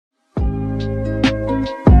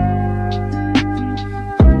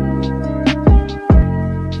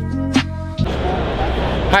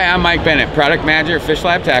Mike Bennett, Product Manager at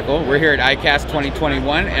Fishlab Tackle. We're here at ICAST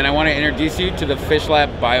 2021, and I want to introduce you to the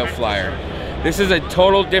Fishlab Bioflyer. This is a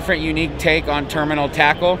total different, unique take on terminal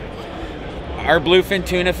tackle. Our bluefin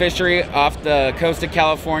tuna fishery off the coast of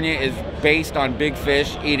California is based on big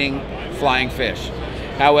fish eating flying fish.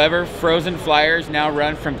 However, frozen flyers now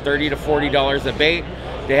run from $30 to $40 a bait.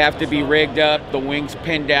 They have to be rigged up, the wings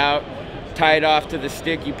pinned out, tied off to the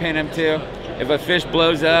stick you pin them to. If a fish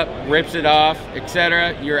blows up, rips it off,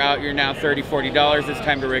 etc., you're out. You're now $30, $40. It's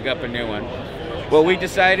time to rig up a new one. What we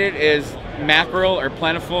decided is mackerel are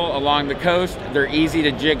plentiful along the coast. They're easy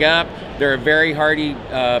to jig up. They're a very hardy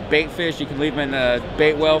bait fish. You can leave them in a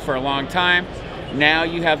bait well for a long time. Now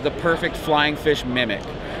you have the perfect flying fish mimic.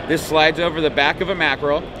 This slides over the back of a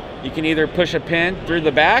mackerel. You can either push a pin through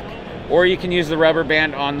the back or you can use the rubber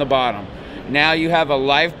band on the bottom. Now you have a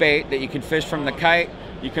live bait that you can fish from the kite.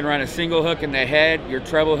 You can run a single hook in the head, your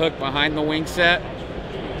treble hook behind the wing set.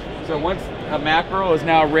 So once a mackerel is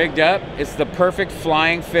now rigged up, it's the perfect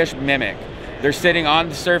flying fish mimic. They're sitting on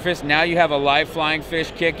the surface. Now you have a live flying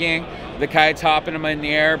fish kicking. The kite's hopping them in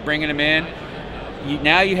the air, bringing them in.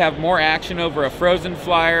 Now you have more action over a frozen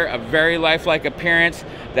flyer, a very lifelike appearance,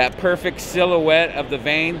 that perfect silhouette of the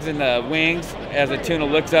veins in the wings as a tuna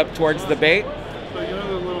looks up towards the bait.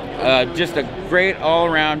 Just a great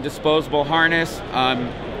all-around disposable harness.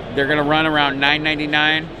 They're going to run around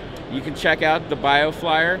 $9.99. You can check out the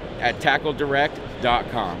Bioflyer at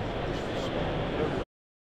TackleDirect.com.